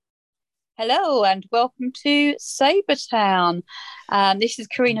Hello and welcome to Sobertown. This is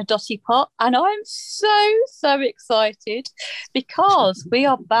Karina Dotty Pot, and I'm so excited because we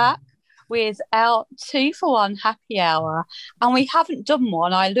are back with our 2 for 1 happy hour, and we haven't done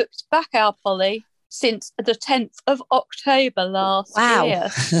one. I looked back, our Polly, since the 10th of October last Wow. year.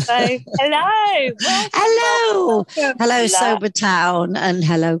 So, hello, Hello. welcome. Hello, Sobertown, and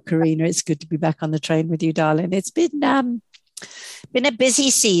hello, Karina. It's good to be back on the train with you, darling. It's been a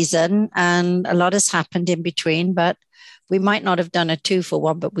busy season and a lot has happened in between, but we might not have done a 2 for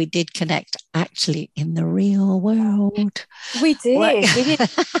 1, but we did connect actually in the real world. We did. Yeah,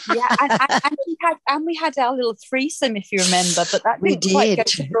 and we had our little threesome, if you remember, but that didn't quite go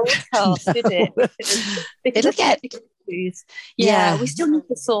to broadcast, No. did it? Because It'll get. Yeah, we still need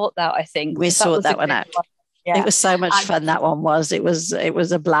to sort that, I think. We sort that one out. Yeah. It was so much fun, that one was. It was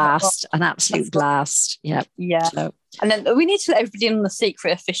a blast, an absolute blast. Yeah. Yeah. So. And then we need to let everybody in on the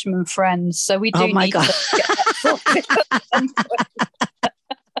secret of Fisherman Friends. So we do need to get that sorted.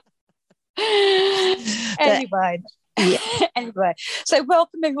 Anyway. Yeah. Anyway, so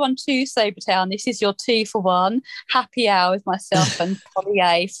welcome everyone to Sobertown. This is your 2 for 1 happy hour with myself and Polly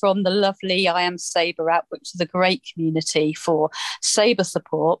A from the lovely I Am Sober app, which is a great community for sober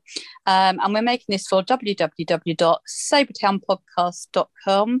support. And we're making this for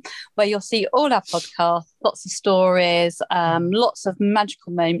www.sobertownpodcast.com, where you'll see all our podcasts, lots of stories, lots of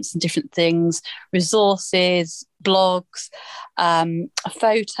magical moments and different things, resources, blogs,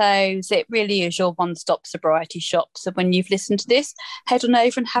 photos. It really is your one-stop sobriety shop. So when you've listened to this, head on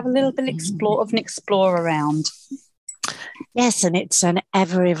over and have a little bit of an explore around. Yes, and it's an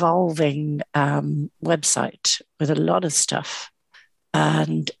ever-evolving website with a lot of stuff.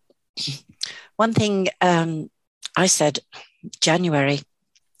 And one thing I said, January,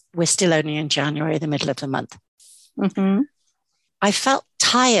 we're still only in January, the middle of the month. Mm-hmm. I felt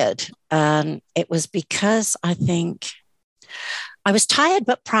tired, and it was because I think I was tired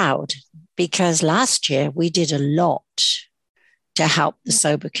but proud, because last year we did a lot to help the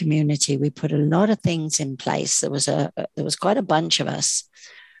sober community. We put a lot of things in place. There was quite a bunch of us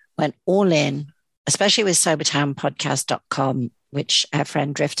went all in, especially with sobertownpodcast.com, which our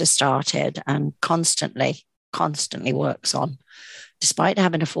friend Drifter started and constantly works on, despite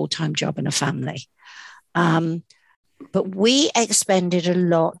having a full-time job and a family. But we expended a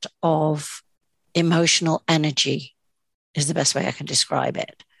lot of emotional energy, is the best way I can describe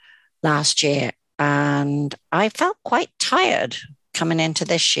it, last year. And I felt quite tired coming into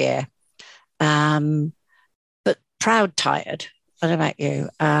this year, but proud tired. What about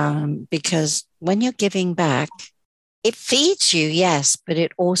you? Because when you're giving back, it feeds you, yes, but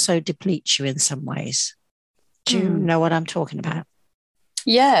it also depletes you in some ways. Do you know what I'm talking about?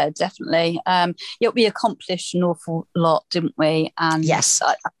 Yeah, definitely. We accomplished an awful lot, didn't we? And yes,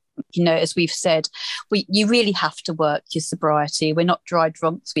 as we've said, you really have to work your sobriety. We're not dry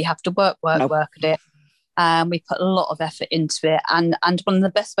drunks. We have to work at it. We put a lot of effort into it, and one of the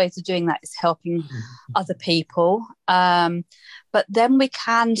best ways of doing that is helping other people. But then we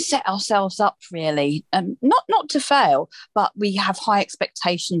can set ourselves up really, not to fail, but we have high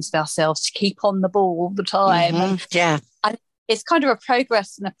expectations of ourselves to keep on the ball all the time. And it's kind of a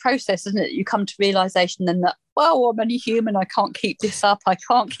progress and a process, isn't it? You come to realization then that, well, I'm only human. I can't keep this up. I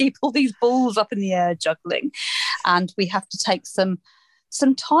can't keep all these balls up in the air juggling. And we have to take some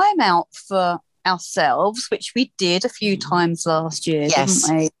time out for ourselves, which we did a few times last year, didn't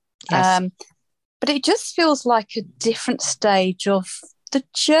we? Yes. But it just feels like a different stage of the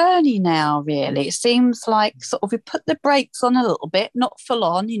journey now, really. It seems like sort of we put the brakes on a little bit, not full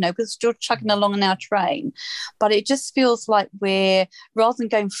on, we're still chugging along in our train, but it just feels like we're, rather than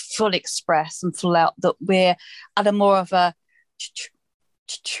going full express and full out, that we're at a more of a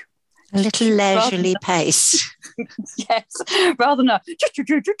little leisurely pace. Yes, rather than a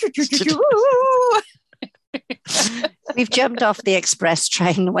We've jumped off the express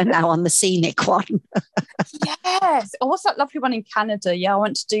train. We're now on the scenic one. Yes. Oh, what's that lovely one in Canada? Yeah, I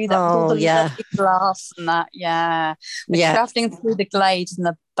went to do that with all the lovely glass and that. Yeah. We're traveling through the glades and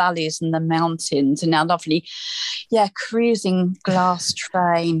the valleys and the mountains in our lovely, cruising glass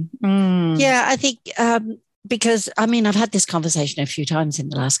train. Yeah, I think because, I've had this conversation a few times in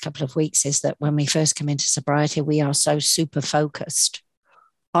the last couple of weeks, is that when we first come into sobriety, we are so super focused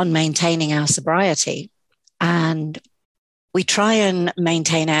on maintaining our sobriety. And we try and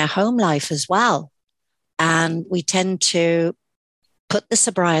maintain our home life as well. And we tend to put the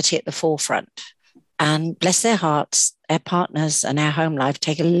sobriety at the forefront. And bless their hearts, our partners and our home life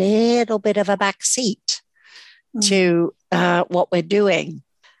take a little bit of a back seat to what we're doing.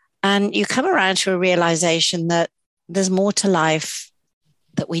 And you come around to a realization that there's more to life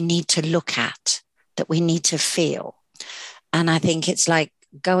that we need to look at, that we need to feel. And I think it's like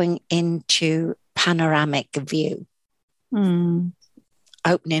going into panoramic view, opening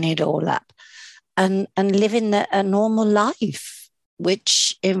it all up and living a normal life,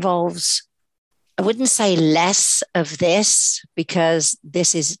 which involves, I wouldn't say less of this, because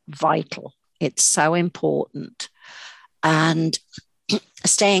this is vital. It's so important. And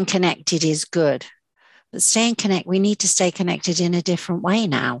staying connected is good. But we need to stay connected in a different way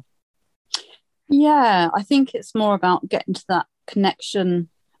now. Yeah, I think it's more about getting to that connection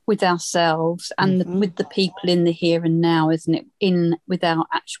with ourselves and with the people in the here and now, isn't it? With our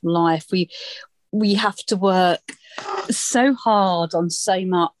actual life. We have to work so hard on so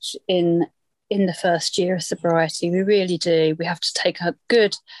much in the first year of sobriety. We really do. We have to take a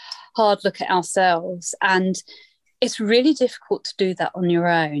good hard look at ourselves, and it's really difficult to do that on your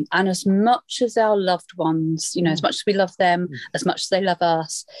own. And as much as our loved ones, as much as we love them, as much as they love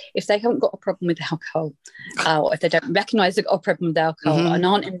us, if they haven't got a problem with alcohol, or if they don't recognise they've got a problem with alcohol and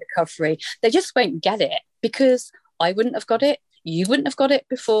aren't in recovery, they just won't get it, because I wouldn't have got it, you wouldn't have got it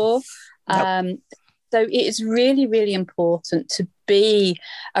before. Nope. So it is really, really important to be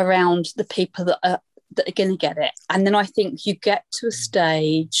around the people that are going to get it. And then I think you get to a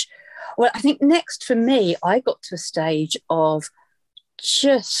stage. Well, I think next for me, I got to a stage of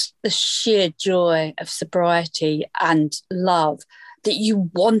just the sheer joy of sobriety and love, that you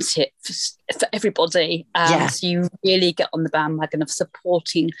want it for everybody. So you really get on the bandwagon of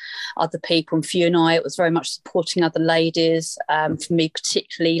supporting other people. And for you and I, it was very much supporting other ladies, for me,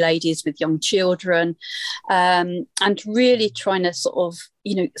 particularly ladies with young children, and really trying to sort of,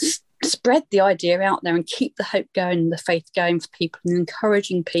 spread the idea out there and keep the hope going, the faith going for people, and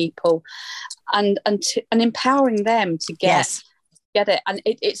encouraging people and empowering them to get it. And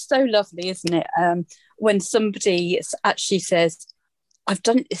it's so lovely, isn't it? When somebody actually says, I've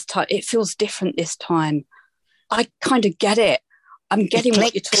done it this time, it feels different this time. I kind of get it. I'm getting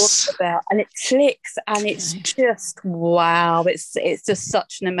what you're talking about, and it clicks, and it's just, wow. It's just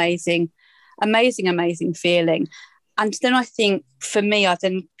such an amazing feeling. And then I think for me, I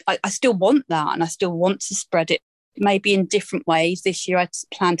still want that, and I still want to spread it maybe in different ways. This year I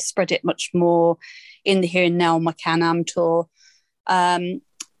plan to spread it much more in the here and now on my Can-Am tour.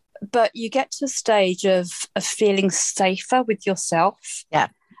 But you get to a stage of feeling safer with yourself and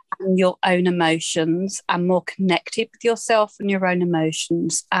your own emotions, and more connected with yourself and your own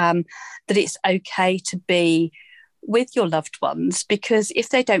emotions, that it's okay to be with your loved ones, because if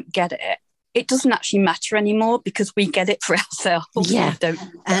they don't get it, it doesn't actually matter anymore, because we get it for ourselves. Yeah. We don't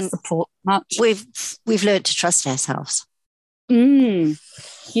need support much. We've learned to trust ourselves.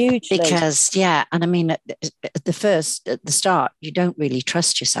 Hugely. Because, and I mean, at the start, you don't really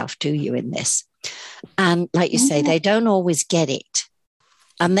trust yourself, do you, in this? And like you say, they don't always get it.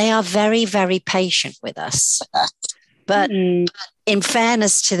 And they are very, very patient with us. But in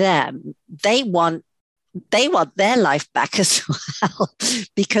fairness to them, they want their life back as well,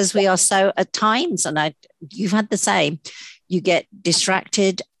 because we are so, at times, and you've had the same, you get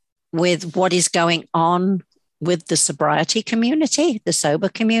distracted with what is going on with the sobriety community, the sober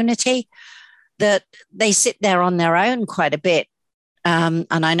community, that they sit there on their own quite a bit. And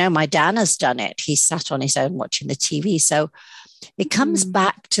I know my Dan has done it. He sat on his own watching the TV. So it comes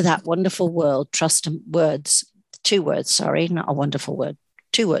back to that wonderful word, trust and words, 2 words, sorry, not a wonderful word,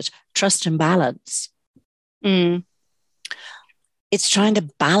 2 words, trust and balance. It's trying to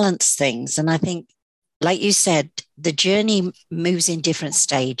balance things. And I think, like you said, the journey moves in different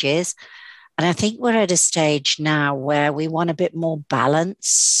stages. And I think we're at a stage now where we want a bit more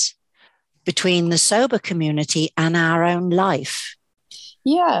balance between the sober community and our own life.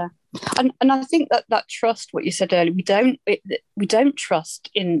 Yeah. And I think that trust, what you said earlier, we don't trust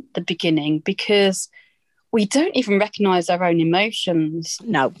in the beginning, because we don't even recognize our own emotions.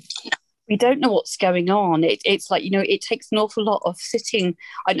 No. We don't know what's going on. It's like, it takes an awful lot of sitting.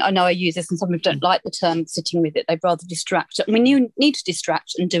 I know I use this, and some people don't like the term sitting with it. They'd rather distract. I mean, you need to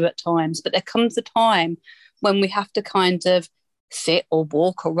distract and do at times, but there comes a time when we have to kind of sit or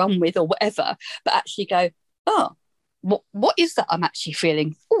walk or run with or whatever, but actually go, what is that I'm actually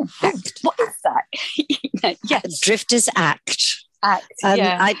feeling? Oh, what is that? Yes. Drifters act.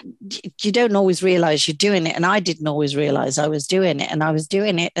 You don't always realize you're doing it, and I didn't always realize I was doing it, and I was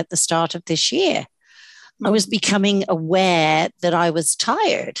doing it at the start of this year. I was becoming aware that I was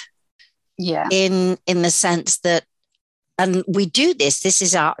tired, in the sense that, and we do this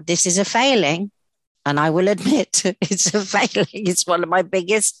is a failing, and I will admit it's a failing. It's one of my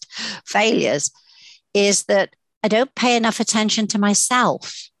biggest failures, is that I don't pay enough attention to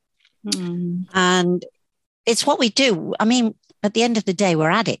myself. And it's what we do. I mean, at the end of the day, we're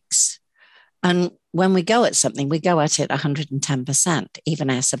addicts. And when we go at something, we go at it 110%. Even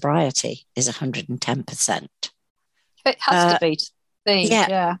our sobriety is 110%. It has to be.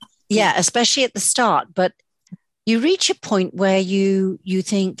 Yeah, especially at the start. But you reach a point where you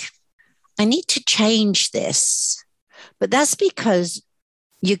think, I need to change this. But that's because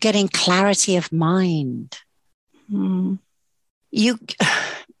you're getting clarity of mind. You,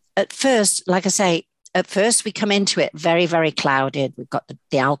 at first, like I say, at first we come into it very, very clouded. We've got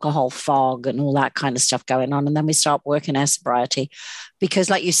the alcohol fog and all that kind of stuff going on. And then we start working our sobriety because,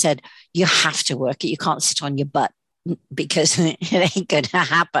 like you said, you have to work it. You can't sit on your butt because it ain't going to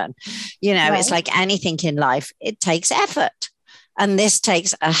happen. You know, It's like anything in life. It takes effort. And this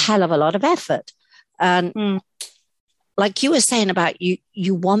takes a hell of a lot of effort. And like you were saying about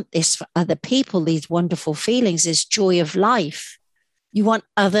you want this for other people, these wonderful feelings, this joy of life. You want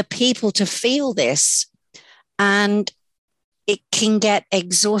other people to feel this. And it can get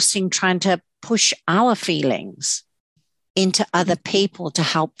exhausting trying to push our feelings into other people to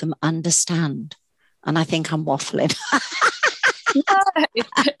help them understand. And I think I'm waffling.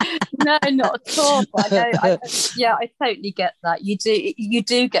 No, not at all. I totally get that. You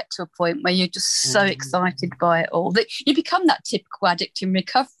do get to a point where you're just so excited by it all that you become that typical addict in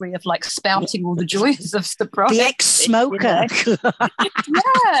recovery of like spouting all the joys of sobriety. The ex-smoker.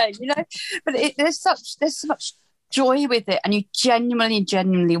 But there's so much joy with it, and you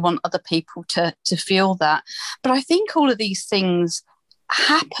genuinely want other people to feel that. But I think all of these things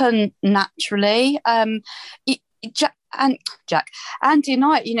happen naturally. Jack, Andy and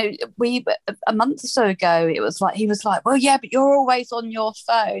I, we a month or so ago, he was like, well, yeah, but you're always on your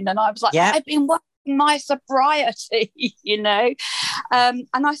phone, and I was like, I've been working my sobriety, and I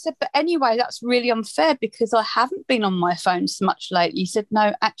said, but anyway, that's really unfair because I haven't been on my phone so much lately. He said,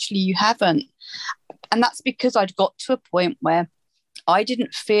 no, actually, you haven't, and that's because I'd got to a point where I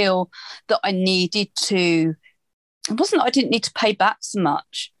didn't feel that I needed to. It wasn't that I didn't need to pay back so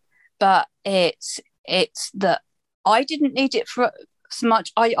much, but it's that I didn't need it for so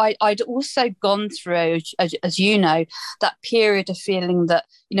much. I'd also gone through, as you know, that period of feeling that,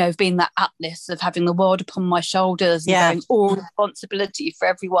 of being that atlas, of having the world upon my shoulders and going all responsibility for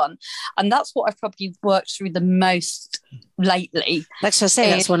everyone. And that's what I've probably worked through the most lately. Like I say,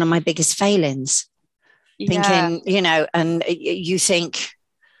 that's one of my biggest failings. Thinking, and you think,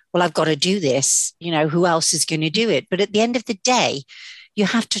 well, I've got to do this, who else is going to do it? But at the end of the day, you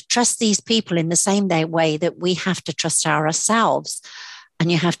have to trust these people in the same way that we have to trust ourselves.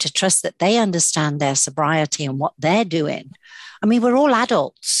 And you have to trust that they understand their sobriety and what they're doing. I mean, we're all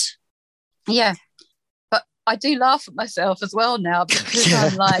adults. Yeah. But I do laugh at myself as well now because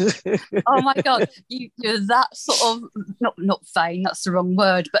I'm like, oh my God, you're that sort of, not vain, that's the wrong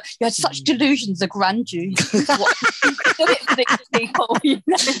word, but you had such delusions of grandeur. You do it for these people,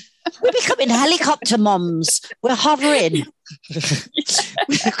 We're becoming helicopter moms. We're hovering.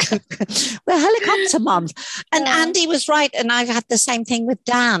 We're helicopter moms. And Andy was right. And I've had the same thing with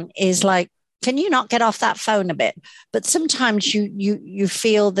Dan, is like, can you not get off that phone a bit? But sometimes you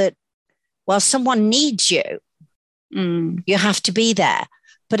feel that, well, someone needs you. You have to be there.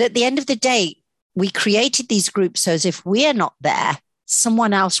 But at the end of the day, we created these groups so as if we're not there,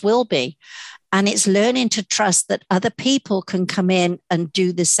 someone else will be. And it's learning to trust that other people can come in and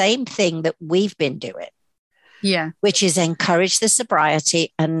do the same thing that we've been doing. Yeah. Which is encourage the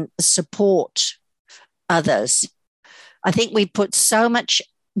sobriety and support others. I think we put so much,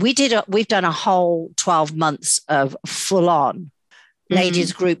 we've done a whole 12 months of full on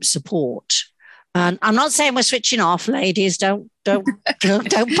ladies group support. And I'm not saying we're switching off, ladies, don't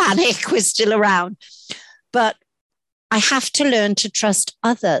panic. We're still around. But I have to learn to trust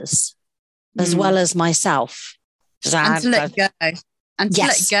others as well as myself. And to let go. And to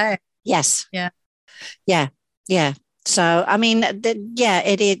let go. Yes. Yeah. Yeah. Yeah. So, I mean, I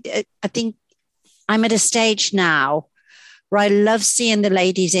think I'm at a stage now where I love seeing the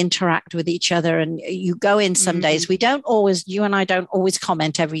ladies interact with each other. And you go in some days, you and I don't always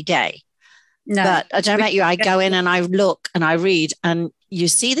comment every day. No. But I don't know about you, I go in and I look and I read and you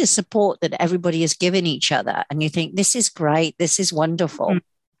see the support that everybody is giving each other. And you think, this is great. This is wonderful.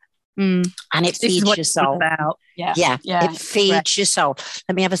 And it feeds your soul. Yeah. It feeds your soul.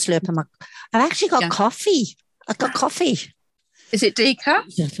 Let me have a slurp of I've actually got coffee. I've got coffee. Is it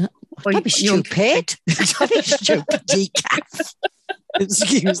decaf? Don't be stupid. Don't be stupid. Decaf.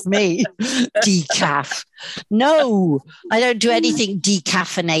 Excuse me. Decaf. No, I don't do anything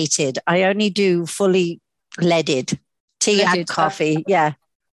decaffeinated. I only do fully leaded tea and coffee. Yeah.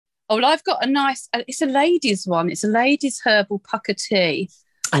 Oh, well, I've got a nice, it's a ladies one. It's a ladies herbal pucker tea.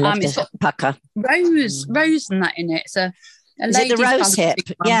 I love this pucker. Rose and that in it. It's a Is it the rose hip?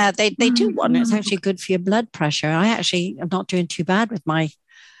 Yeah, they do one. It's Mm. actually good for your blood pressure. I actually am not doing too bad with my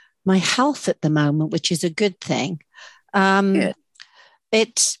health at the moment, which is a good thing. Good.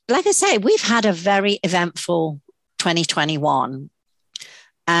 It's like I say, we've had a very eventful 2021,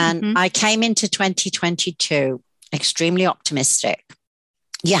 and I came into 2022 extremely optimistic.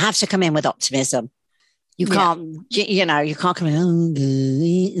 You have to come in with optimism. You can't, you can't come in.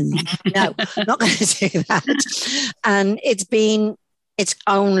 No, not going to do that. And it's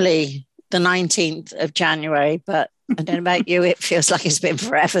only the 19th of January, but I don't know about you, it feels like it's been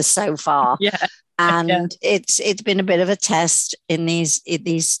forever so far. Yeah. And it's been a bit of a test in these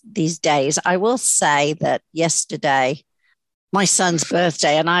days. I will say that yesterday, my son's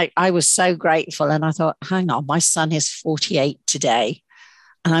birthday, and I was so grateful. And I thought, hang on, my son is 48 today.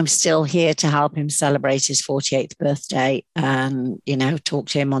 And I'm still here to help him celebrate his 48th birthday and, talk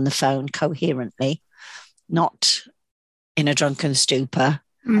to him on the phone coherently, not in a drunken stupor.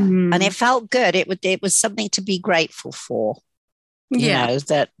 Mm-hmm. And it felt good. It was something to be grateful for.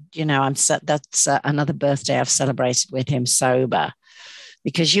 That's another birthday I've celebrated with him sober,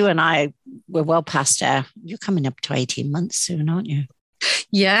 because you and I were well past you're coming up to 18 months soon, aren't you?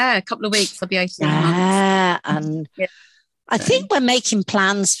 Yeah, a couple of weeks. I'll be 18 months. Yeah, and I think we're making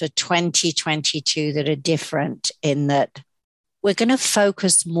plans for 2022 that are different, in that we're going to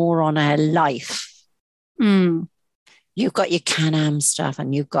focus more on our life. Mm. You've got your Can-Am stuff,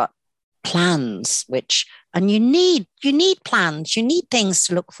 and you've got plans, and you need plans. You need things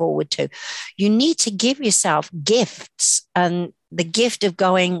to look forward to. You need to give yourself gifts, and the gift of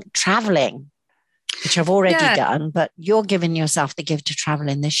going traveling, which I've already done, but you're giving yourself the gift of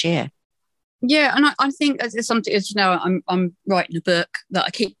traveling this year. Yeah, and I think it's something, as you know, I'm writing a book that I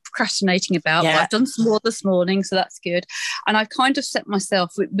keep procrastinating about. Yeah. I've done some more this morning, so that's good. And I've kind of set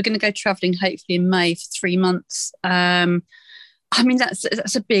myself, we're going to go travelling hopefully in May for 3 months. I mean,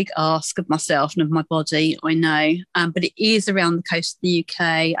 that's a big ask of myself and of my body, I know, but it is around the coast of the UK.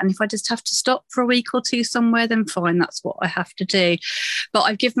 And if I just have to stop for a week or two somewhere, then fine, that's what I have to do. But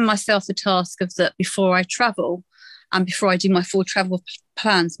I've given myself the task of that before I travel, and before I do my full travel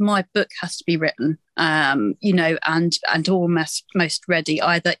plans, my book has to be written, and almost ready,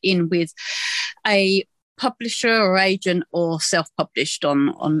 either in with a publisher or agent or self-published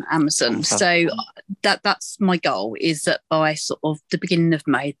on Amazon. So that's my goal, is that by sort of the beginning of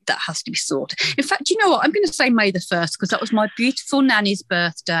May, that has to be sorted. In fact, you know what? I'm going to say May the 1st, because that was my beautiful nanny's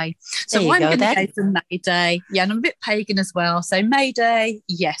birthday. So I'm going to go for May Day. Yeah, and I'm a bit pagan as well. So May Day,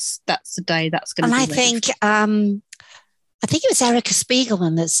 yes, that's the day that's going to be. And I think it was Erica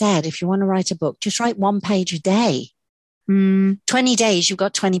Spiegelman that said, if you want to write a book, just write 1 page a day. 20 days, you've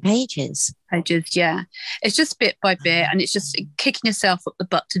got 20 pages. Yeah. It's just bit by bit, and it's just kicking yourself up the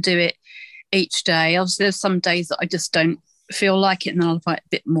butt to do it each day. Obviously, there's some days that I just don't feel like it, and then I'll write a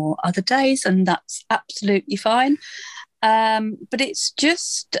bit more other days, and that's absolutely fine. But it's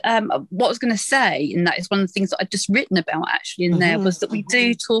just what I was going to say, and that is one of the things that I'd just written about actually in there, was that we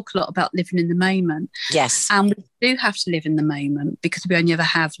do talk a lot about living in the moment. Yes. And we do have to live in the moment, because we only ever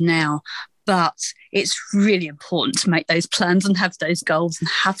have now. But it's really important to make those plans and have those goals and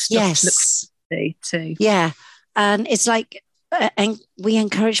have stuff to look forward to too. Yeah. And it's like, and we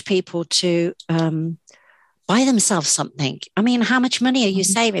encourage people to buy themselves something. I mean, how much money are you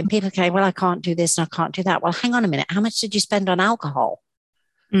saving? People say, well, I can't do this and I can't do that. Well, hang on a minute. How much did you spend on alcohol?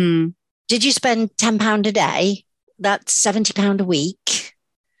 Did you spend £10 a day? That's £70 a week.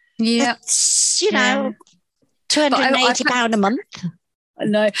 Yeah. That's, £280 a month. I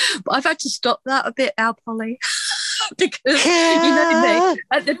know, but I've had to stop that a bit now, Polly, because you know me.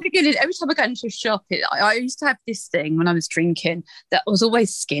 At the beginning, every time I go into a shop, I used to have this thing when I was drinking that was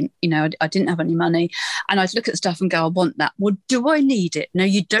always skint. I didn't have any money, and I'd look at stuff and go, "I want that." Well, do I need it? No,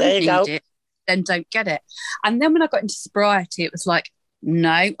 you don't need it. Then don't get it. And then when I got into sobriety, it was like,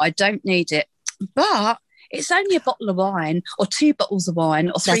 no, I don't need it, but it's only a bottle of wine, or 2 bottles of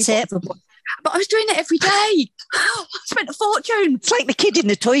wine, or 3 bottles of wine. But I was doing it every day. I spent a fortune. It's like the kid in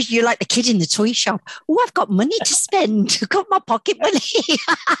the toy. You're like the kid in the toy shop. Oh, I've got money to spend. I've got my pocket money.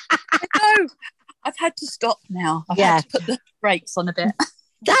 I know. I've had to stop now. I've had to put the brakes on a bit.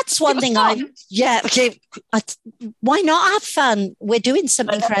 That's one thing why not have fun? We're doing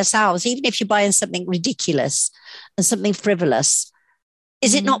something for ourselves, even if you're buying something ridiculous and something frivolous.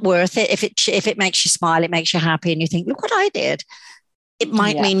 Is it not worth it if it makes you smile, it makes you happy, and you think, look what I did? It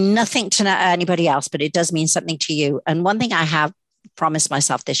might mean nothing to anybody else, but it does mean something to you. And one thing I have promised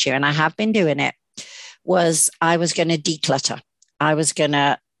myself this year, and I have been doing it, was I was going to declutter. I was going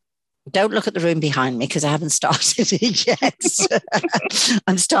to Don't look at the room behind me because I haven't started it yet.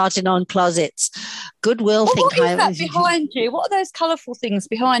 I'm starting on closets. Goodwill Well, think what is that behind you? What are those colourful things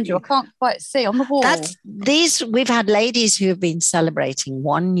behind you? I can't quite see on the wall. We've had ladies who have been celebrating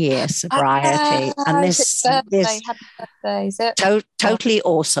 1 year sobriety, and this happy birthday, is it? Totally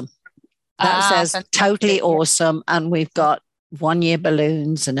awesome. That says fantastic. Totally awesome. And we've got 1 year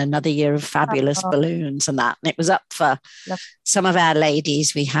balloons and another year of fabulous balloons and that. And it was up for some of our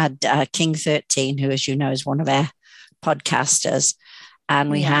ladies. We had King 13, who, as you know, is one of our podcasters. And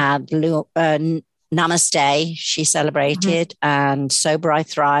we had Namaste, she celebrated, and Sober I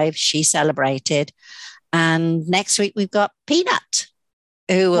Thrive, she celebrated. And next week we've got Peanut,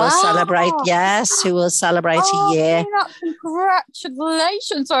 who will celebrate, who will celebrate a year. Peanut,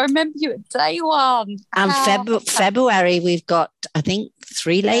 congratulations. I remember you at day one. And February, we've got, I think,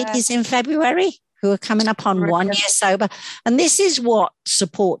 3 ladies in February who are coming up on 1 year sober. And this is what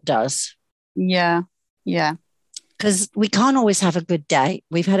support does. Yeah, yeah. Because we can't always have a good day.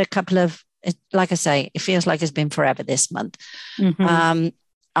 We've had a couple of, like I say, it feels like it's been forever this month.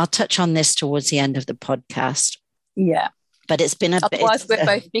 I'll touch on this towards the end of the podcast. Yeah. But it's been a bit. Otherwise, we'll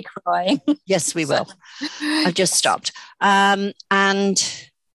both be crying. Yes, we will. I've just stopped. And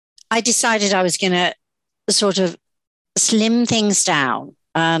I decided I was going to sort of slim things down.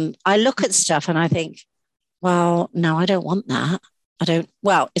 I look at stuff and I think, well, no, I don't want that.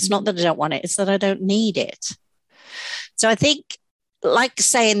 It's not that I don't want it. It's that I don't need it. So I think, like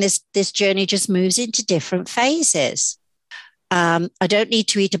saying this journey just moves into different phases. I don't need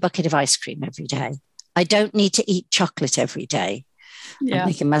to eat a bucket of ice cream every day. I don't need to eat chocolate every day. Yeah.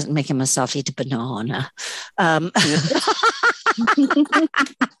 I'm making myself eat a banana. I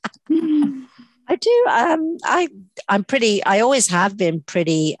do. I always have been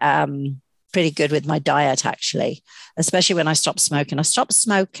pretty good with my diet, actually, especially when I stopped smoking. I stopped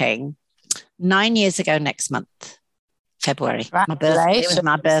smoking 9 years ago next month, February. It was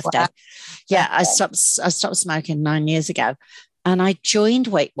my birthday. Wow. Yeah, I stopped smoking 9 years ago. And I joined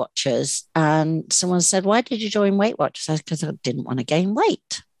Weight Watchers, and someone said, why did you join Weight Watchers? I said, because I didn't want to gain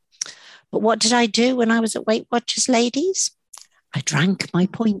weight. But what did I do when I was at Weight Watchers, ladies? I drank my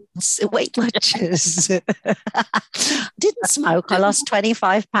points at Weight Watchers. Didn't smoke. I lost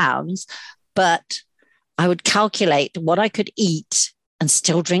 25 pounds, but I would calculate what I could eat and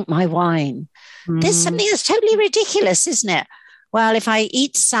still drink my wine. There's something that's totally ridiculous, isn't it? Well, if I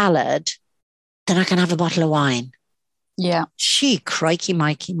eat salad, then I can have a bottle of wine. Yeah. Crikey,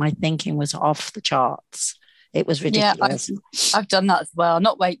 Mikey, my thinking was off the charts. It was ridiculous. Yeah, I've done that as well.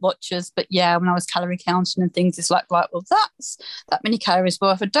 Not Weight Watchers, but yeah, when I was calorie counting and things, it's like, right, well, that's that many calories.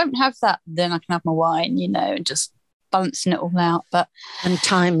 Well, if I don't have that, then I can have my wine, and just balancing it all out. But and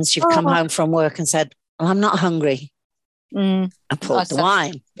times you've come home from work and said, well, I'm not hungry. I poured the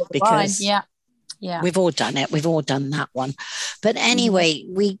wine because we've all done it. We've all done that one. But anyway,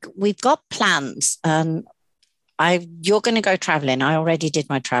 we've got plans. You're going to go traveling. I already did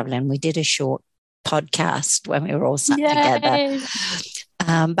my traveling. We did a short podcast when we were all sat together.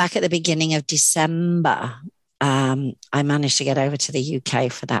 Back at the beginning of December, I managed to get over to the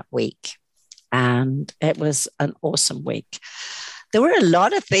UK for that week. And it was an awesome week. There were a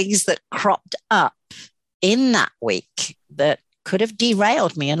lot of things that cropped up in that week that could have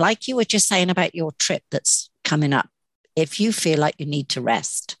derailed me. And like you were just saying about your trip that's coming up, if you feel like you need to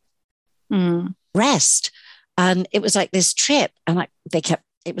rest, rest. And it was like this trip, and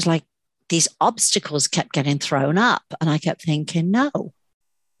it was like these obstacles kept getting thrown up. And I kept thinking, no,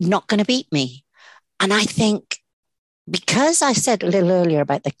 not going to beat me. And I think because I said a little earlier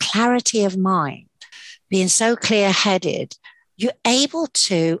about the clarity of mind, being so clear-headed, you're able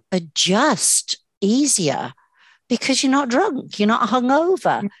to adjust easier because you're not drunk, you're not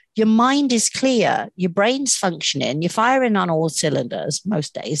hungover. Your mind is clear, your brain's functioning, you're firing on all cylinders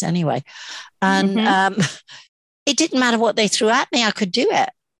most days anyway. And it didn't matter what they threw at me, I could do it.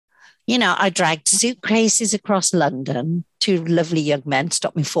 I dragged suitcases across London. 2 lovely young men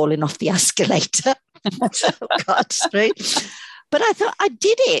stopped me falling off the escalator. God, straight. But I thought I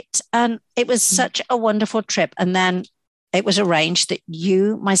did it. And it was such a wonderful trip. And then it was arranged that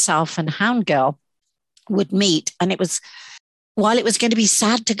you, myself, and Hound Girl would meet. And while it was going to be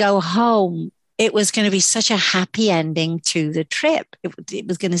sad to go home, it was going to be such a happy ending to the trip. It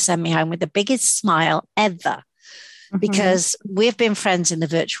was going to send me home with the biggest smile ever. Because we've been friends in the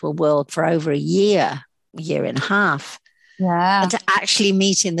virtual world for over a year and a half. Yeah. And to actually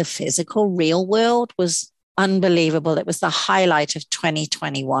meet in the physical, real world was unbelievable. It was the highlight of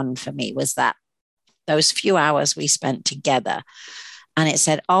 2021 for me, was those few hours we spent together. And it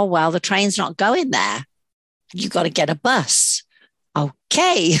said, oh, well, the train's not going there. You got to get a bus.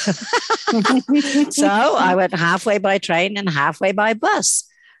 okay. So I went halfway by train and halfway by bus.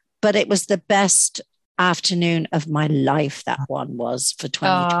 But it was the best afternoon of my life, that one was, for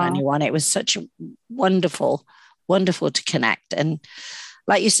 2021. It was such a wonderful to connect. And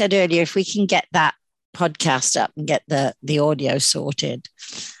like you said earlier, if we can get that podcast up and get the audio sorted,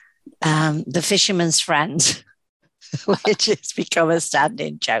 the Fisherman's Friend, which has become a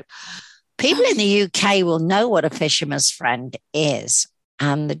standing joke. People in the UK will know what a fisherman's friend is.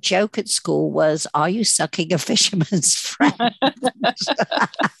 And the joke at school was, are you sucking a fisherman's friend?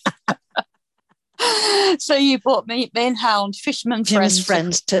 So you bought me and Hound fisherman's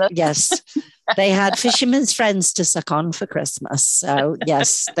friends to, yes. They had fisherman's friends to suck on for Christmas. So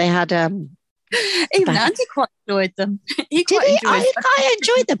yes, they had even Andy quite enjoyed them. He quite enjoyed them. I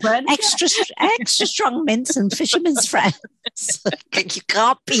enjoyed them. Extra strong mints and fisherman's friends. You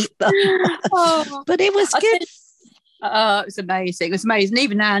can't beat them. But it was good. It was amazing. It was amazing.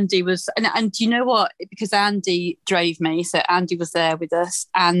 Even Andy was, and you know what? Because Andy drove me, so Andy was there with us,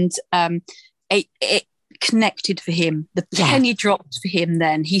 and it connected for him. The penny dropped for him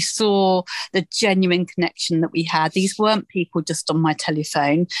then. He saw the genuine connection that we had. These weren't people just on my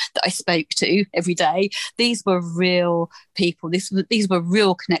telephone that I spoke to every day. These were real people. These were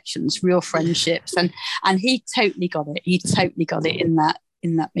real connections, real friendships. And he totally got it. He totally got it in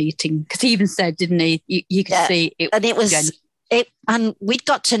that meeting. Because he even said, didn't he? You could see it. And it was genuine. And we'd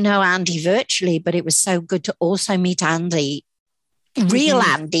got to know Andy virtually, but it was so good to also meet Andy, real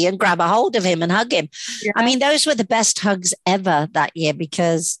Andy, and grab a hold of him and hug him. Yeah. I mean, those were the best hugs ever that year,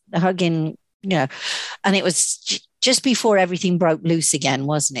 because the hugging, and it was just before everything broke loose again,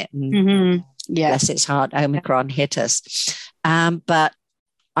 wasn't it? And bless its heart, Omicron hit us. But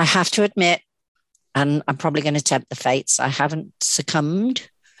I have to admit, and I'm probably going to tempt the fates, I haven't succumbed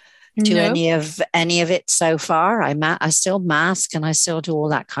to any of it so far. I still mask and I still do all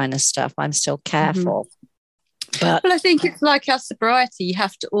that kind of stuff. I'm still careful. But I think it's like our sobriety. You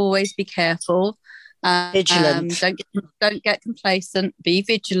have to always be careful, vigilant. Don't get complacent. Be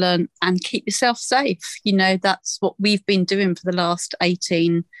vigilant and keep yourself safe. That's what we've been doing for the last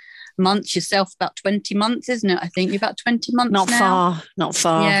 18 months. Yourself about 20 months, isn't it? I think you're about 20 months. Not now.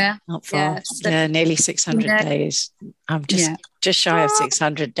 far. Yeah, not far. So, nearly 600 days. I'm just shy of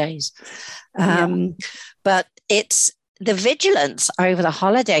 600 days. But it's the vigilance over the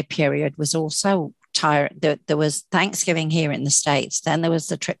holiday period was also tiring. There was Thanksgiving here in the States, then there was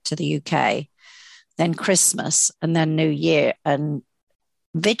the trip to the UK, then Christmas, and then New Year. And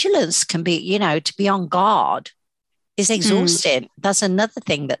vigilance can be, to be on guard is exhausting. That's another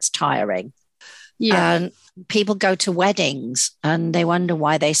thing that's tiring. And people go to weddings and they wonder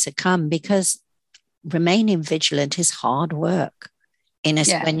why they succumb, because remaining vigilant is hard work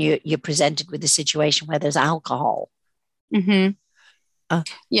when you're presented with a situation where there's alcohol.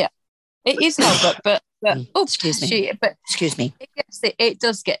 It is hard work, but excuse me. Excuse me. It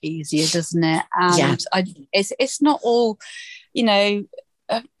does get easier, doesn't it? And it's not all,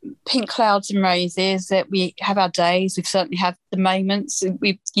 pink clouds and roses. That we have our days. We've certainly had the moments.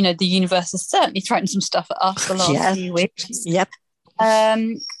 The universe has certainly thrown some stuff at us the last few weeks. Yep.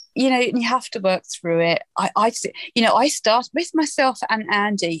 You have to work through it. I started with myself and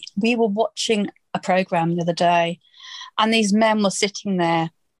Andy. We were watching a program the other day, and these men were sitting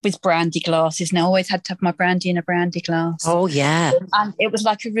there with brandy glasses, and I always had to have my brandy in a brandy glass. Oh, yeah. And it was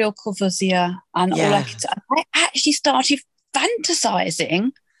like a real courvoisier. And I actually started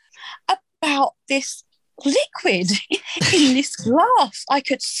fantasizing about this liquid in this glass. I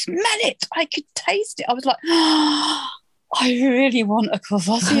could smell it. I could taste it. I was like, I really want a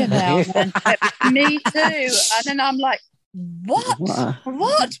courvoisier now. Me too. And then I'm like, what?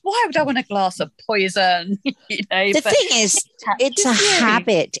 Why would I want a glass of poison? The thing is, it's a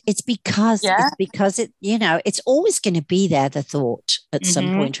habit. It's because it, it's always going to be there, the thought at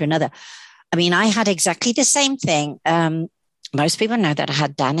some point or another. I mean, I had exactly the same thing. Most people know that I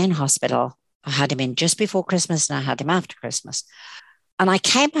had Dan in hospital. I had him in just before Christmas and I had him after Christmas. And I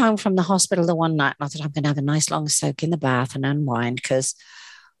came home from the hospital the one night and I thought, I'm going to have a nice long soak in the bath and unwind, because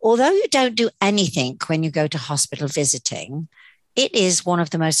although you don't do anything when you go to hospital visiting, it is one of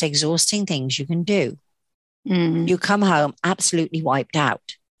the most exhausting things you can do. You come home absolutely wiped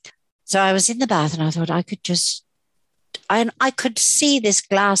out. So I was in the bath and I thought I could see this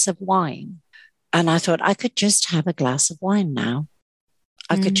glass of wine. And I thought I could just have a glass of wine now.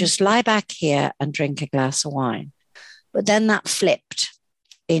 I could just lie back here and drink a glass of wine. But then that flipped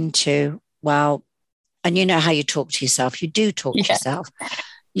into, and you know how you talk to yourself. You do talk to yourself.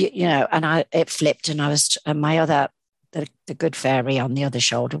 And it flipped, and my other, the good fairy on the other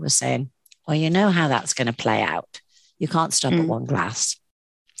shoulder was saying, well, you know how that's going to play out. You can't stop at one glass.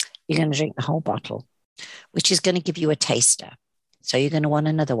 You're going to drink the whole bottle, which is going to give you a taster. So you're going to want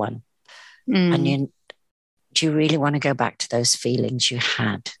another one. And do you really want to go back to those feelings you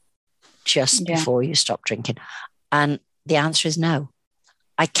had just before you stopped drinking? And the answer is no.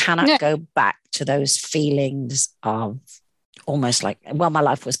 I cannot go back to those feelings of almost like, well, my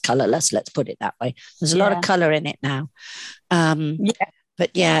life was colorless. Let's put it that way. There's a lot of color in it now.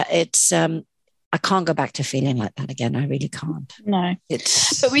 But it's, I can't go back to feeling like that again. I really can't. No.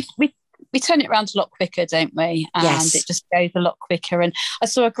 But we turn it around a lot quicker, don't we? And it just goes a lot quicker. And I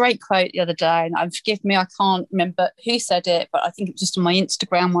saw a great quote the other day, and forgive me, I can't remember who said it, but I think it was just on my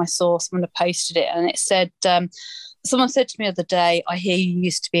Instagram. I saw someone had posted it, and it said, someone said to me the other day, I hear you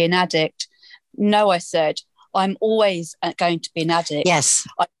used to be an addict. No, I said, I'm always going to be an addict. Yes.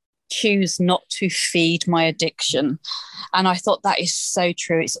 I choose not to feed my addiction. And I thought that is so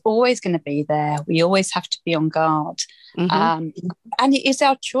true. It's always going to be there. We always have to be on guard. And it is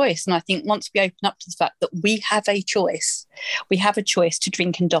our choice. And I think once we open up to the fact that we have a choice to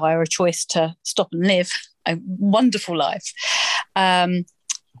drink and die, or a choice to stop and live a wonderful life, or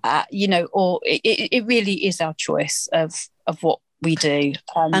it really is our choice of what we do.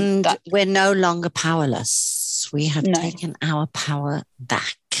 And we're no longer powerless. We have taken our power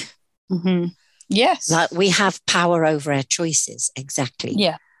back. Yes. Like we have power over our choices. Exactly.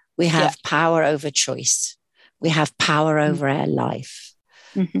 Yeah. We have power over choice. We have power over our life.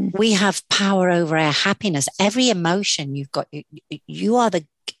 We have power over our happiness. Every emotion you've got, you are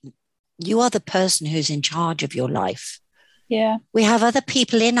the person who's in charge of your life. Yeah. We have other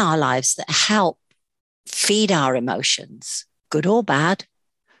people in our lives that help feed our emotions, good or bad,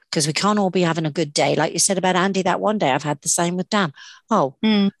 because we can't all be having a good day. Like you said about Andy, that one day I've had the same with Dan. Oh,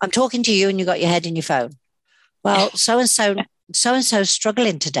 I'm talking to you and you got your head in your phone. Well, so-and-so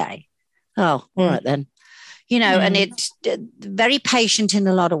struggling today. Oh, all right then. And it's very patient in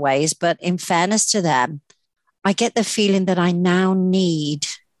a lot of ways, but in fairness to them, I get the feeling that I now need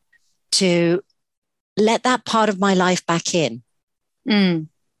to let that part of my life back in.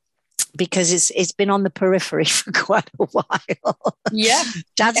 Because it's been on the periphery for quite a while. Yeah.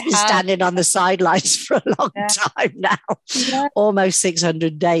 Dad's been standing on the sidelines for a long time now, almost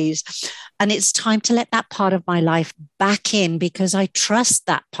 600 days. And it's time to let that part of my life back in, because I trust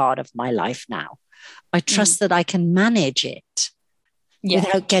that part of my life now. I trust that I can manage it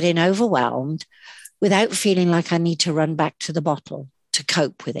without getting overwhelmed, without feeling like I need to run back to the bottle to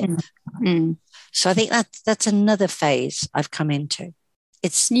cope with it. So I think that's another phase I've come into.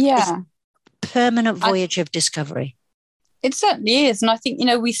 It's a permanent voyage of discovery. It certainly is. And I think,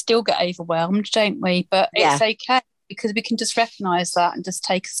 we still get overwhelmed, don't we? But it's okay, because we can just recognise that and just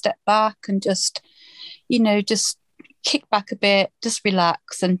take a step back and just kick back a bit, just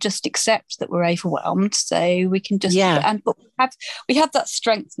relax and just accept that we're overwhelmed. So we can just, but we have that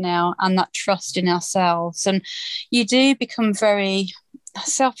strength now and that trust in ourselves. And you do become very,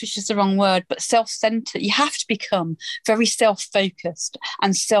 selfish is the wrong word, but self-centered. You have to become very self-focused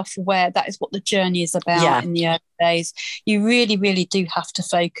and self-aware. That is what the journey is about in the early days. You really, really do have to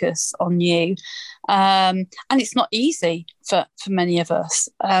focus on you. And it's not easy for many of us.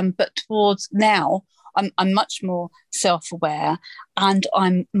 But towards now, I'm much more self-aware and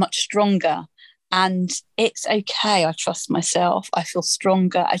I'm much stronger. And it's okay. I trust myself. I feel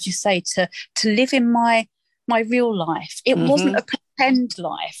stronger, as you say, to live in my real life. It wasn't a pretend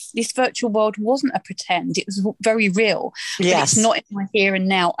life. This virtual world wasn't a pretend. It was very real. But it's not in my here and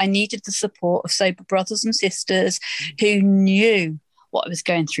now. I needed the support of sober brothers and sisters who knew what I was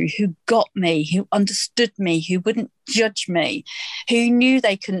going through, who got me, who understood me, who wouldn't judge me, who knew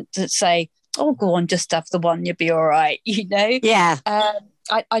they couldn't say, oh, go on, just have the one, you'll be all right, Yeah.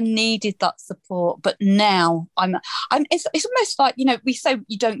 I needed that support, but now it's almost like, we say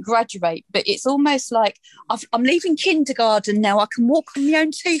you don't graduate, but it's almost like I'm leaving kindergarten now. I can walk on my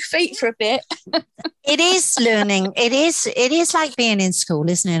own 2 feet for a bit. It is learning. It is like being in school,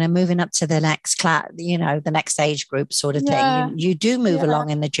 isn't it? And moving up to the next class, the next age group sort of thing. You do move along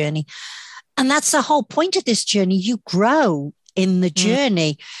in the journey. And that's the whole point of this journey. You grow in the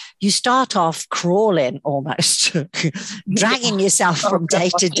journey. You start off crawling almost, dragging yourself from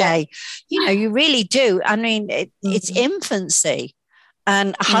day to day. You really do. I mean, it's infancy.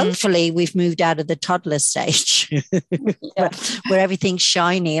 And hopefully we've moved out of the toddler stage where everything's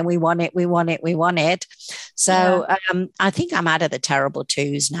shiny and we want it. So I think I'm out of the terrible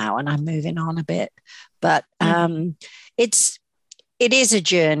twos now and I'm moving on a bit. But it is a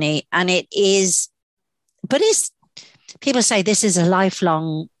journey, and people say this is a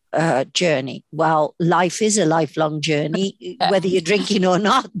lifelong journey. Well, life is a lifelong journey, whether you're drinking or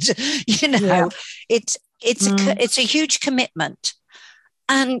not. It's a huge commitment.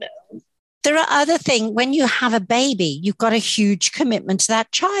 And there are other things. When you have a baby, you've got a huge commitment to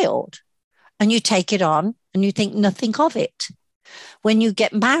that child, and you take it on and you think nothing of it. When you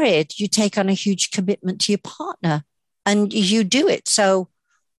get married, you take on a huge commitment to your partner and you do it. So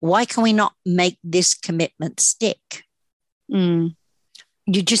why can we not make this commitment stick? You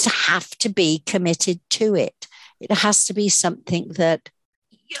just have to be committed to it. It has to be something that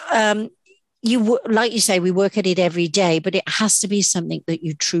like you say, we work at it every day, but it has to be something that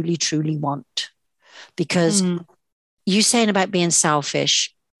you truly, truly want. Because you saying about being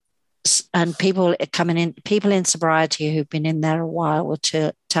selfish, and people in sobriety who've been in there a while will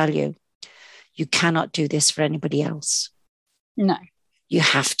tell you, you cannot do this for anybody else. No. You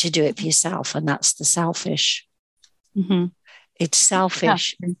have to do it for yourself, and that's the selfish. It's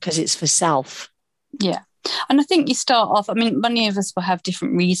selfish because it's for self. Yeah. And I think you start off, I mean, many of us will have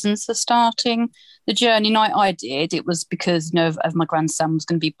different reasons for starting the journey. And I did. It was because, of my grandson was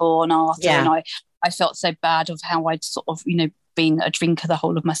going to be born, Arthur, and I felt so bad of how I'd sort of, been a drinker the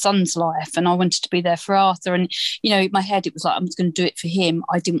whole of my son's life, and I wanted to be there for Arthur. And, in my head, it was like, I'm just going to do it for him.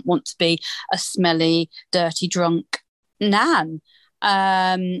 I didn't want to be a smelly, dirty, drunk nan.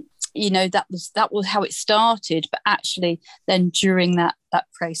 That was how it started. But actually then during that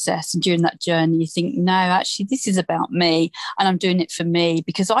process and during that journey, you think, no, actually this is about me, and I'm doing it for me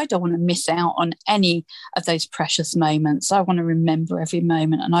because I don't want to miss out on any of those precious moments. I want to remember every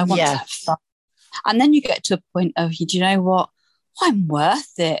moment, and I want to have fun. And then you get to a point of, do you know what? I'm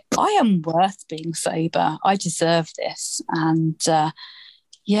worth it. I am worth being sober. I deserve this. And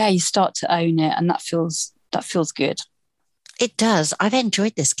you start to own it, and that feels good. It does. I've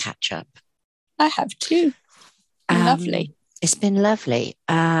enjoyed this catch up. I have too. Lovely. It's been lovely.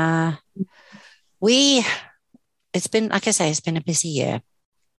 It's been, like I say, it's been a busy year,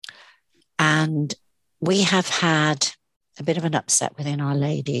 and we have had a bit of an upset within our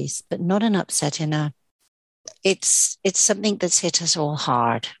ladies, but not an upset it's something that's hit us all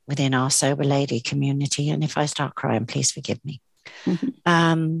hard within our sober lady community. And if I start crying, please forgive me.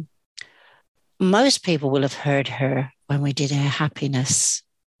 Most people will have heard her when we did our happiness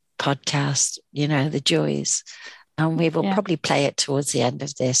podcast, the joys. And we will probably play it towards the end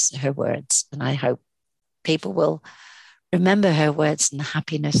of this, her words. And I hope people will remember her words and the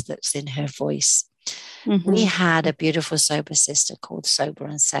happiness that's in her voice. We had a beautiful sober sister called Sober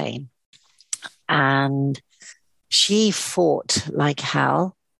and Sane. And she fought like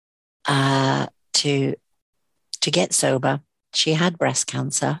hell to get sober. She had breast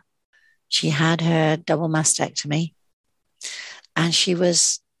cancer. She had her double mastectomy. And she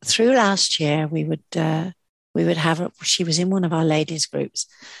was, through last year, we would have her, she was in one of our ladies' groups.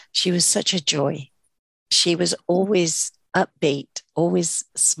 She was such a joy. She was always upbeat, always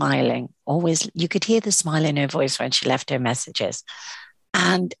smiling, always, you could hear the smile in her voice when she left her messages.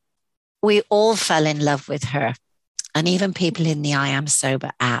 And we all fell in love with her, and even people in the I Am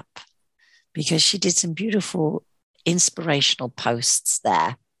Sober app, because she did some beautiful inspirational posts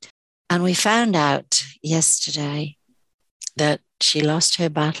there. And we found out yesterday that she lost her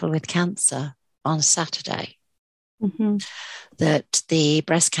battle with cancer on Saturday, that the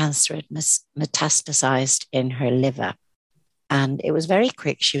breast cancer had metastasized in her liver. And it was very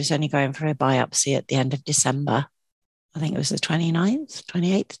quick. She was only going for a biopsy at the end of December. I think it was the 29th,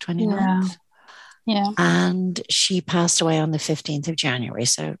 28th, 29th. Yeah. And she passed away on the 15th of January.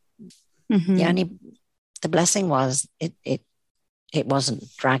 So the blessing was it wasn't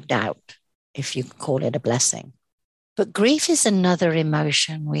dragged out, if you call it a blessing. But grief is another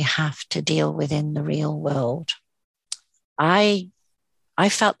emotion we have to deal with in the real world. I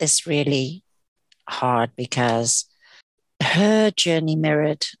felt this really hard because her journey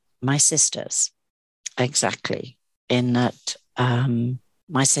mirrored my sister's exactly, in that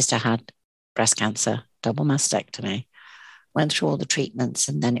my sister had breast cancer, double mastectomy, went through all the treatments,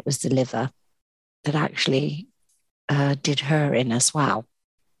 and then it was the liver that actually did her in as well.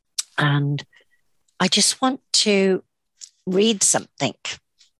 And I just want to read something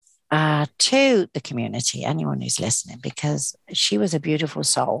to the community, anyone who's listening, because she was a beautiful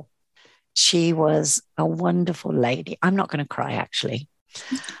soul. She was a wonderful lady. I'm not going to cry, actually.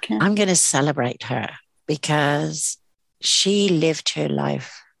 Okay. I'm going to celebrate her because she lived her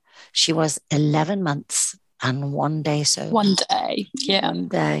life. She was 11 months and 1 day sober. 1 day. Yeah. 1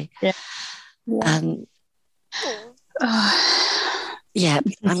 day. Yeah. And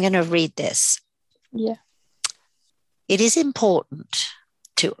I'm going to read this. Yeah. It is important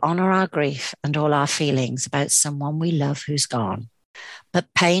to honor our grief and all our feelings about someone we love who's gone.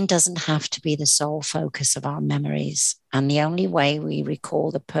 But pain doesn't have to be the sole focus of our memories. And the only way we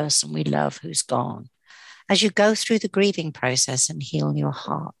recall the person we love who's gone As you go through the grieving process and heal your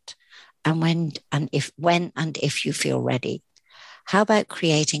heart, and when and if you feel ready, how about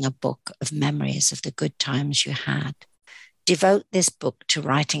creating a book of memories of the good times you had? Devote this book to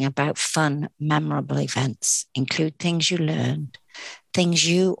writing about fun, memorable events. Include things you learned, things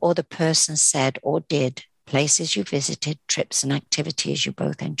you or the person said or did, places you visited, trips and activities you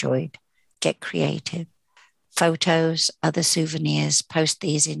both enjoyed. Get creative. Photos, other souvenirs, post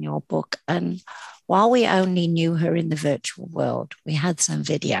these in your book. And while we only knew her in the virtual world, we had some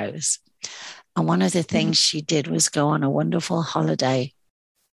videos. And one of the things she did was go on a wonderful holiday.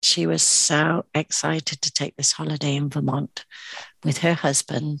 She was so excited to take this holiday in Vermont with her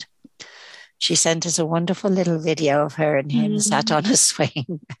husband. She sent us a wonderful little video of her and him sat on a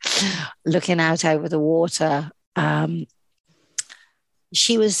swing, looking out over the water.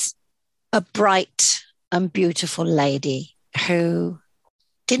 She was a bright and beautiful lady who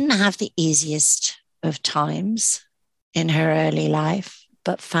didn't have the easiest of times in her early life,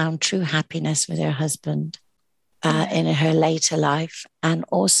 but found true happiness with her husband in her later life and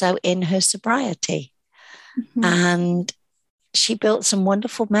also in her sobriety. And she built some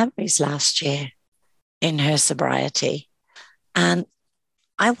wonderful memories last year in her sobriety. And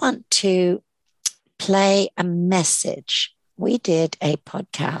I want to play a message. We did a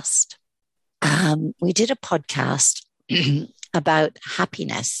podcast. About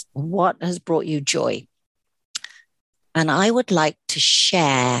happiness. What has brought you joy? And I would like to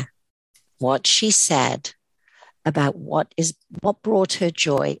share what she said about what brought her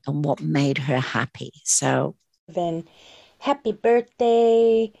joy and what made her happy. So, happy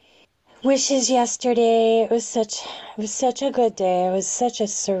birthday wishes yesterday. It was such a good day. It was such a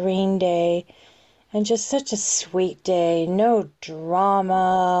serene day and just such a sweet day. No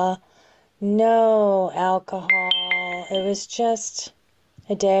drama, no alcohol. It was just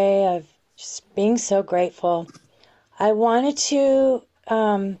a day of just being so grateful. I wanted to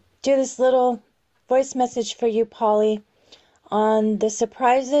do this little voice message for you, Polly, on the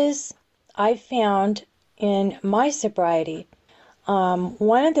surprises I found in my sobriety.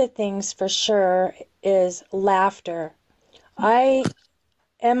 One of the things for sure is laughter. I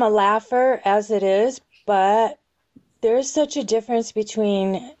am a laugher as it is, but there's such a difference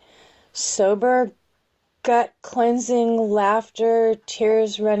between sober, gut cleansing laughter,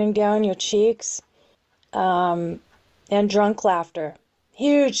 tears running down your cheeks, and drunk laughter.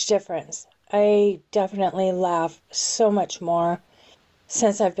 Huge difference. I definitely laugh so much more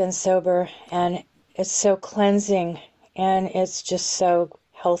since I've been sober, and it's so cleansing, and it's just so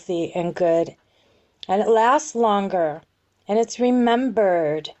healthy and good, and it lasts longer, and it's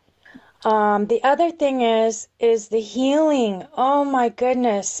remembered. The other thing is the healing. Oh my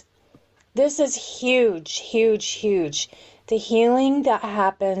goodness. This is huge, huge, huge. The healing that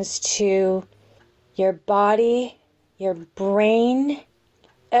happens to your body, your brain,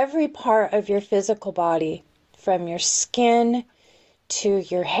 every part of your physical body, from your skin to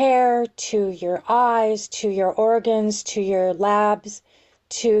your hair, to your eyes, to your organs, to your labs,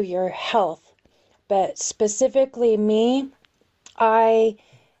 to your health. But specifically me, I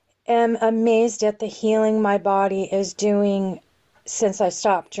am amazed at the healing my body is doing since I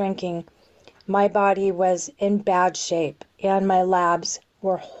stopped drinking. My body was in bad shape and my labs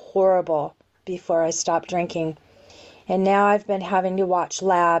were horrible before I stopped drinking. And now I've been having to watch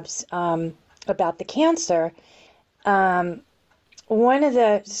labs about the cancer. So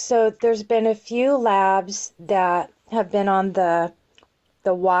there's been a few labs that have been on the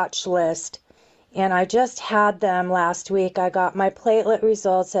watch list, and I just had them last week. I got my platelet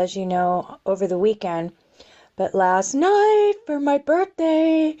results, as you know, over the weekend. But last night for my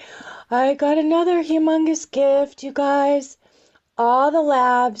birthday, I got another humongous gift, you guys. All the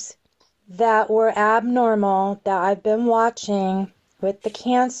labs that were abnormal that I've been watching with the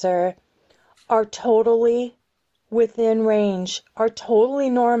cancer are totally within range, are totally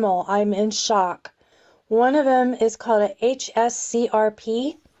normal. I'm in shock. One of them is called a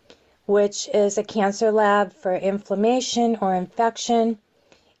HSCRP, which is a cancer lab for inflammation or infection.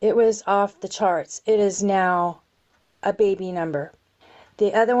 It was off the charts. It is now a baby number.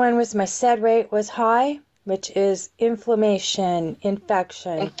 The other one was my SED rate was high, which is inflammation,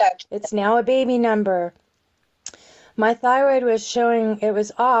 infection. It's now a baby number. My thyroid was showing it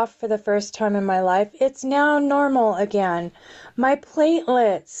was off for the first time in my life. It's now normal again. My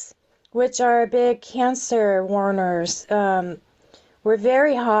platelets, which are big cancer warners, were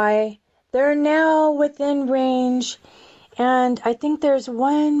very high. They're now within range. And I think there's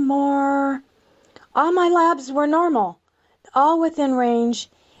one more. All my labs were normal, all within range.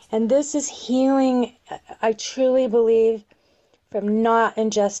 And this is healing, I truly believe, from not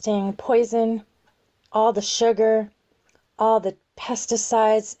ingesting poison all the sugar, all the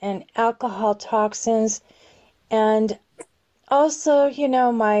pesticides and alcohol toxins. And also,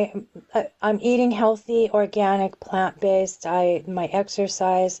 I'm eating healthy, organic, plant-based. My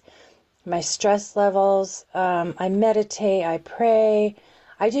exercise, my stress levels. I meditate. I pray.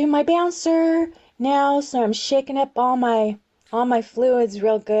 I do my bouncer now, so I'm shaking up all my fluids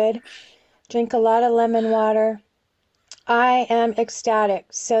real good. Drink a lot of lemon water. I am ecstatic.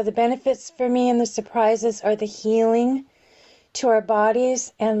 So the benefits for me and the surprises are the healing to our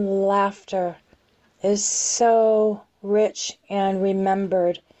bodies, and laughter is so rich and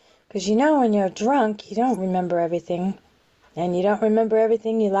remembered. Because when you're drunk, you don't remember everything. And you don't remember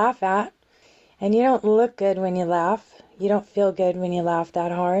everything you laugh at. And you don't look good when you laugh. You don't feel good when you laugh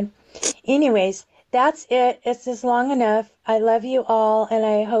that hard. Anyways, that's it. It's just long enough. I love you all, and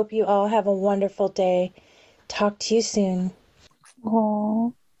I hope you all have a wonderful day. Talk to you soon.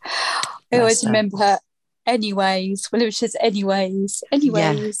 Oh, I always remember her. Anyways, well, it was just anyways.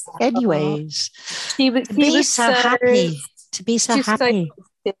 Yeah. Anyways. She was so happy. To be so happy.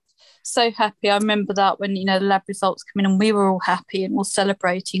 So happy. I remember that when, the lab results come in and we were all happy and all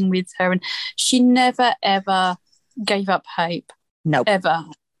celebrating with her. And she never, ever gave up hope. No. Ever.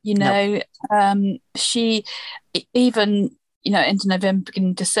 She even, into November,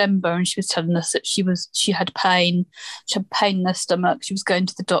 beginning December, and she was telling us that she had pain. She had pain in her stomach. She was going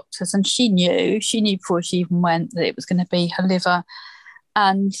to the doctors, and she knew before she even went that it was going to be her liver.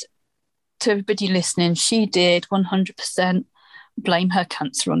 And to everybody listening, she did 100% blame her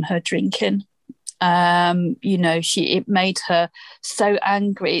cancer on her drinking. It made her so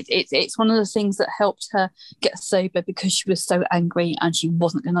angry. It's one of the things that helped her get sober, because she was so angry and she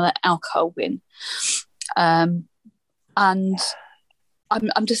wasn't going to let alcohol win. And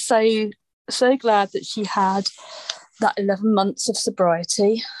I'm just so glad that she had that 11 months of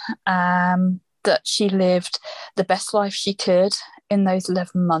sobriety, that she lived the best life she could in those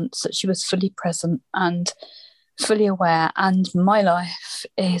 11 months, that she was fully present and fully aware. And my life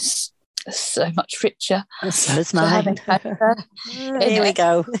is so much richer. So is mine. Here we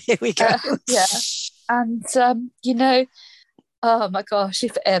go. Yeah. And, oh my gosh,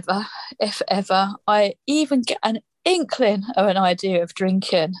 if ever I even get an inkling of an idea of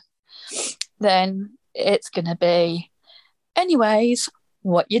drinking, then it's going to be, anyways,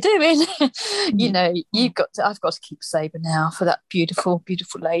 what you doing? I've got to keep sober now for that beautiful,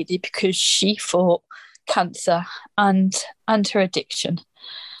 beautiful lady, because she fought cancer and her addiction.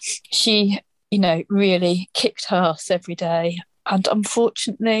 She, really kicked her ass every day. And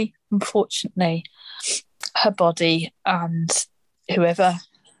unfortunately, her body and whoever,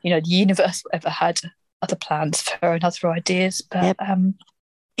 the universe, whatever, had other plans for her and other ideas. But,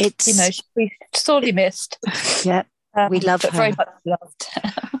 she's sorely missed. Yeah. We love her. Very much loved.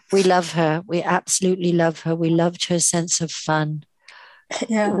 We love her. We absolutely love her. We loved her sense of fun.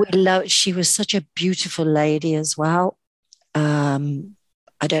 Yeah. She was such a beautiful lady as well.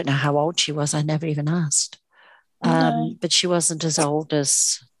 I don't know how old she was. I never even asked. No. But she wasn't as old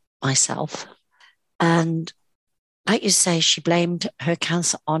as myself. And like you say, she blamed her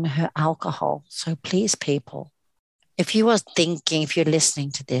cancer on her alcohol. So please, people, if you're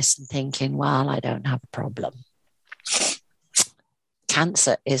listening to this and thinking, well, I don't have a problem.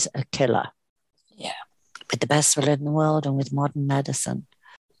 Cancer is a killer. Yeah. With the best will in the world and with modern medicine,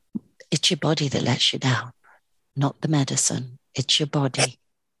 it's your body that lets you down, not the medicine. It's your body.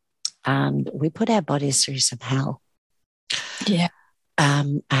 And we put our bodies through some hell. Yeah.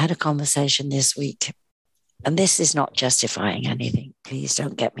 I had a conversation this week, and this is not justifying anything. Please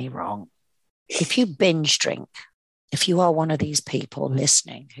don't get me wrong. If you binge drink, if you are one of these people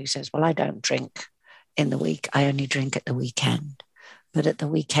listening who says, well, I don't drink in the week, I only drink at the weekend. But at the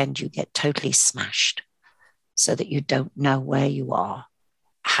weekend, you get totally smashed so that you don't know where you are,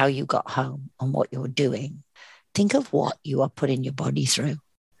 how you got home, and what you're doing. Think of what you are putting your body through.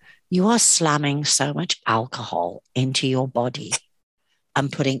 You are slamming so much alcohol into your body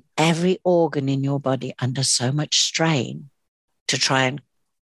and putting every organ in your body under so much strain to try and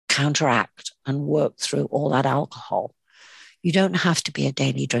counteract and work through all that alcohol. You don't have to be a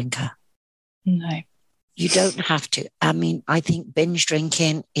daily drinker. No. You don't have to. I mean, I think binge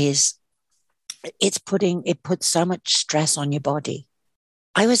drinking it puts so much stress on your body.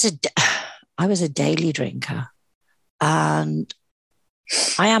 I was a daily drinker, and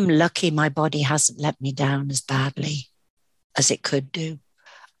I am lucky my body hasn't let me down as badly as it could do.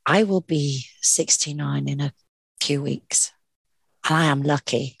 I will be 69 in a few weeks. And I am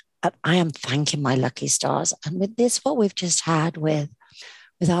lucky. I am thanking my lucky stars. And with this, what we've just had with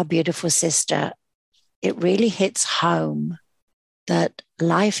our beautiful sister, it really hits home that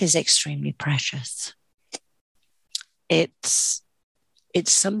life is extremely precious. it's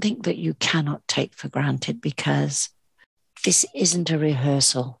something that you cannot take for granted, because this isn't a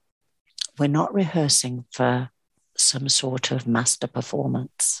rehearsal. We're not rehearsing for some sort of master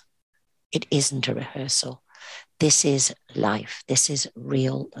performance. It isn't a rehearsal. This is life. This is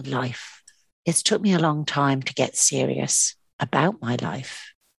real life. It's took me a long time to get serious about my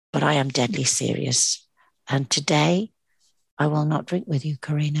life, but I am deadly serious. And today, I will not drink with you,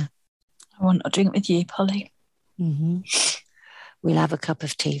 Karina. I want to drink with you, Polly. Mm-hmm. We'll have a cup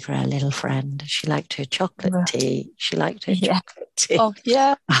of tea for our little friend. She liked her chocolate tea. She liked her chocolate tea. Oh,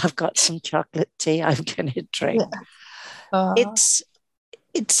 yeah. I've got some chocolate tea I'm going to drink. Yeah. Oh.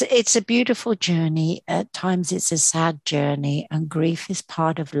 It's a beautiful journey. At times it's a sad journey, and grief is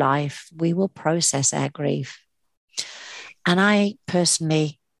part of life. We will process our grief. And I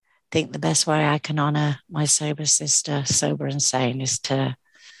personally think the best way I can honor my sober sister, sober and sane, is to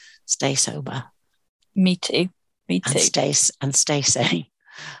stay sober. Me too. And stay sane.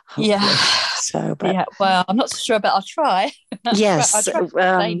 Hopefully. Yeah. Sober. Yeah. Well, I'm not so sure, but I'll try. Yes. I'll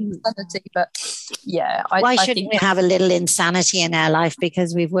try insanity, but yeah. Why shouldn't we have a little insanity in our life?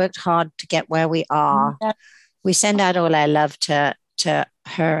 Because we've worked hard to get where we are. Yeah. We send out all our love to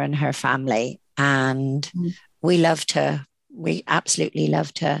her and her family, and we loved her. We absolutely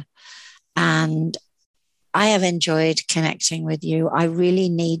loved her. And I have enjoyed connecting with you. I really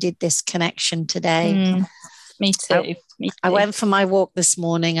needed this connection today. Me too. I went for my walk this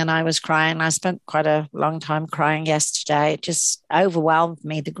morning and I was crying. I spent quite a long time crying yesterday. It just overwhelmed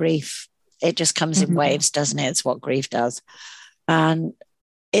me, the grief. It just comes in waves, doesn't it? It's what grief does. And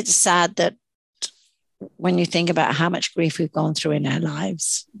it's sad that when you think about how much grief we've gone through in our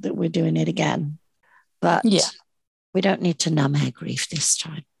lives, that we're doing it again. But we don't need to numb our grief this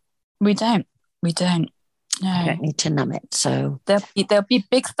time. We don't. No. We don't need to numb it. So there'll be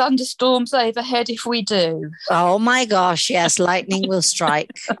big thunderstorms overhead if we do. Oh my gosh, yes, lightning will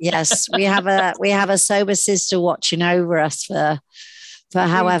strike. Yes, we have a sober sister watching over us for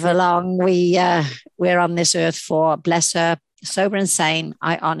however long we're on this earth for. Bless her, sober and sane.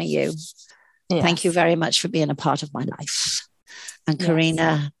 I honor you. Yes. Thank you very much for being a part of my life. And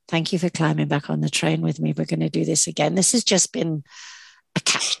Karina, thank you for climbing back on the train with me. We're going to do this again. This has just been a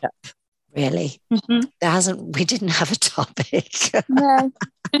catch up. Really, we didn't have a topic. No.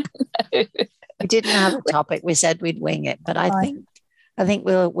 We didn't have a topic. We said we'd wing it, but I think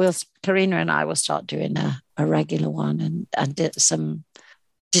we'll Karina and I will start doing a regular one and do some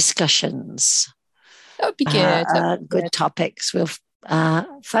discussions. That would be good. Good topics. We'll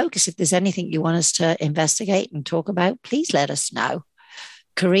focus. If there's anything you want us to investigate and talk about, please let us know.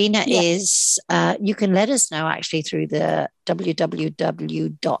 Karina is, you can let us know actually through the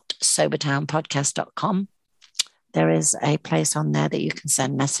www.sobertownpodcast.com. There is a place on there that you can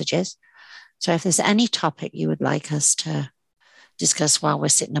send messages. So if there's any topic you would like us to discuss while we're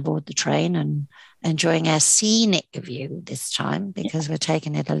sitting aboard the train and enjoying our scenic view this time, because we're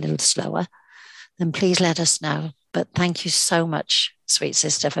taking it a little slower, then please let us know. But thank you so much, sweet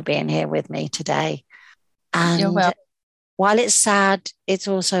sister, for being here with me today. And you're welcome. While it's sad, it's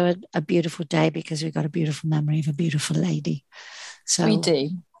also a beautiful day because we've got a beautiful memory of a beautiful lady. So we do.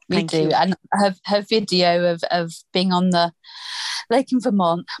 And her video of being on the lake in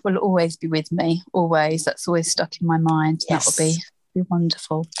Vermont will always be with me. Always. That's always stuck in my mind. Yes. That will be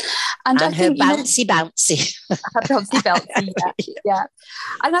wonderful. And I think, her bouncy. Her bouncy, yeah.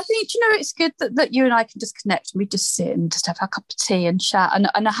 And I think, it's good that you and I can just connect and we just sit and just have a cup of tea and chat.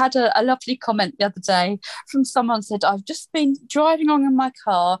 And I had a lovely comment the other day from someone said, I've just been driving along in my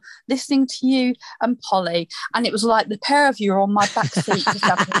car, listening to you and Polly, and it was like the pair of you are on my back seat just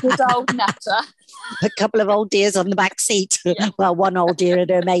having a good old natter. A couple of old dears on the back seat. Yeah. Well, one old dear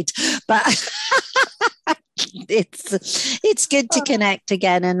and her mate. But it's good to connect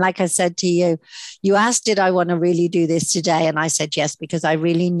again. And like I said to you, you asked, did I want to really do this today? And I said yes, because I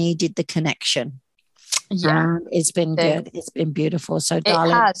really needed the connection. Yeah, and it's been good. It's been beautiful. So,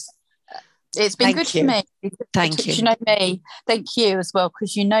 darling, it has. It's been good for me. Thank you. You know me. Thank you as well,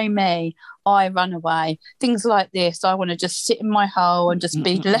 because you know me. I run away. Things like this, I want to just sit in my hole and just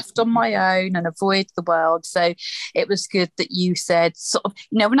be left on my own and avoid the world. So it was good that you said, sort of,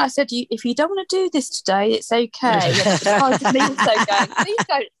 when I said, if you don't want to do this today, it's okay. It's part of me also going,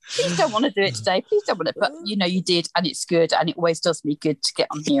 please don't want to do it today. Please don't want to. But you did, and it's good, and it always does me good to get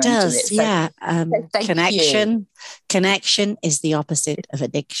on here. It does, and do it. So, connection. Connection is the opposite of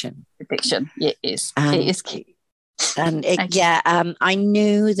addiction. Addiction, it is. It is key. And I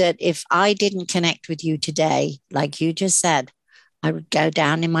knew that if I didn't connect with you today, like you just said, I would go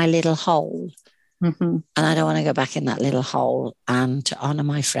down in my little hole. And I don't want to go back in that little hole. And to honor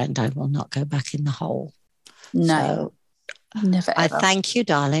my friend, I will not go back in the hole. No. So Never I ever. thank you,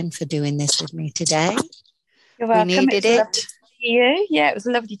 darling, for doing this with me today. You're welcome. We needed It was it. lovely to see you. Yeah, it was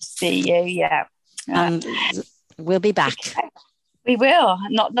lovely to see you. Yeah. And we'll be back. We will.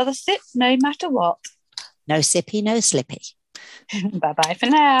 Not another sip, no matter what. No sippy, no slippy. Bye-bye for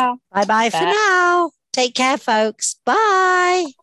now. Bye-bye for now. Take care, folks. Bye.